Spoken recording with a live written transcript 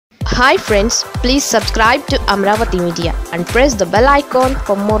Hi friends, please subscribe to Amaravathi Media and press the bell icon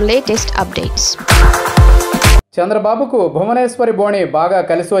for more latest updates. చంద్రబాబుకు భువనేశ్వరి బోణి బాగా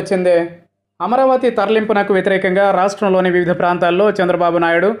కలిసి వచ్చిందే. అమరావతి తరలింపునకు వ్యతిరేకంగా రాష్ట్రంలోని వివిధ ప్రాంతాల్లో చంద్రబాబు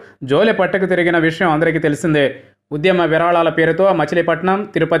నాయుడు జోలె పట్టకు తిరిగిన విషయం అందరికీ తెలిసిందే. ఉద్యమ విరాళాల పేరుతో మచిలీపట్నం,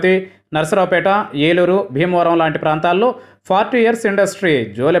 తిరుపతి, నరసరావుపేట, ఏలూరు, భీమవరం లాంటి ప్రాంతాల్లో 40 years ఇండస్ట్రీ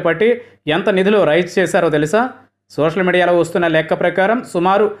జోలె పట్టి ఎంత నిధులు రైజ్ చేశారో తెలుసా? సోషల్ మీడియాలో వస్తున్న లెక్క ప్రకారం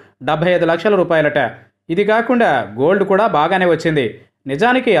సుమారు 75 లక్షల రూపాయలట. ఇది కాకుండా గోల్డ్ కూడా బాగానే వచ్చింది.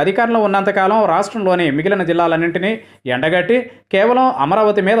 నిజానికి అధికారంలో ఉన్నంతకాలం రాష్ట్రంలోని మిగిలిన జిల్లాలన్నింటినీ ఎండగట్టి కేవలం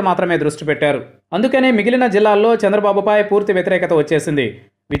అమరావతి మీద మాత్రమే దృష్టి పెట్టారు. అందుకనే మిగిలిన జిల్లాల్లో చంద్రబాబుపై పూర్తి వ్యతిరేకత వచ్చేసింది.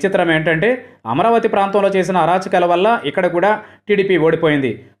 విచిత్రం ఏంటంటే అమరావతి ప్రాంతంలో చేసిన అరాచకాల వల్ల ఇక్కడ కూడా టీడీపీ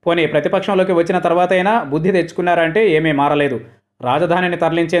ఓడిపోయింది. పోనీ ప్రతిపక్షంలోకి వచ్చిన తర్వాతైనా బుద్ధి తెచ్చుకున్నారంటే ఏమీ మారలేదు. రాజధానిని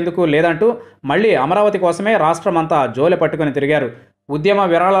తరలించేందుకు లేదంటూ మళ్లీ అమరావతి కోసమే రాష్ట్రమంతా జోలె పట్టుకుని తిరిగారు. ఉద్యమ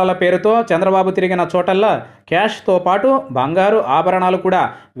విరాళాల పేరుతో చంద్రబాబు తిరిగిన చోటల్లా క్యాష్తో పాటు బంగారు ఆభరణాలు కూడా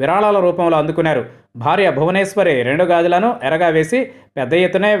విరాళాల రూపంలో అందుకున్నారు. భార్య భువనేశ్వరి 2 గాజులను ఎరగా వేసి పెద్ద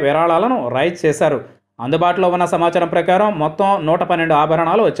ఎత్తునే విరాళాలను రైజ్ చేశారు. అందుబాటులో ఉన్న సమాచారం ప్రకారం మొత్తం 112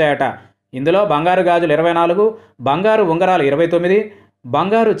 ఆభరణాలు వచ్చాయట. ఇందులో బంగారు గాజులు 24, బంగారు ఉంగరాలు 29,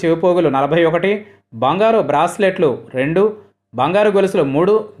 బంగారు చెవిపోగులు 41, బంగారు బ్రాస్లెట్లు 2, బంగారు గొలుసులు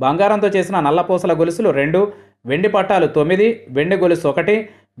 3, బంగారంతో చేసిన నల్లపూసల గొలుసులు 2, వెండి పట్టాలు 9, వెండి గొలుసు 1,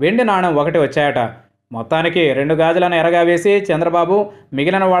 వెండి నాణెం 1 వచ్చాయట. మొత్తానికి 2 గాజులను ఎరగా వేసి చంద్రబాబు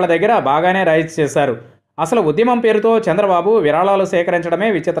మిగిలిన వాళ్ళ దగ్గర బాగానే రైజ్ చేశారు. అసలు ఉద్యమం పేరుతో చంద్రబాబు విరాళాలు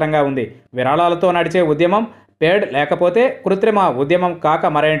సేకరించడమే విచిత్రంగా ఉంది. విరాళాలతో నడిచే ఉద్యమం పేడ్ లేకపోతే కృత్రిమ ఉద్యమం కాక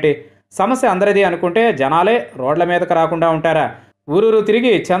మరేంటి? సమస్య అందరిది అనుకుంటే జనాలే రోడ్ల మీదకు రాకుండా ఉంటారా? ఊరూరు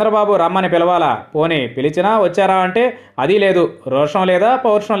తిరిగి చంద్రబాబు రమ్మని పిలవాలా? పోనీ పిలిచినా వచ్చారా అంటే అది లేదు. రోషం లేదా,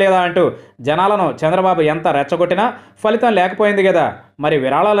 పౌరుషం లేదా అంటూ జనాలను చంద్రబాబు ఎంత రెచ్చగొట్టినా ఫలితం లేకపోయింది కదా. మరి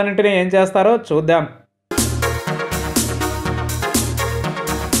విరాళాలన్నింటినీ ఏం చేస్తారో చూద్దాం.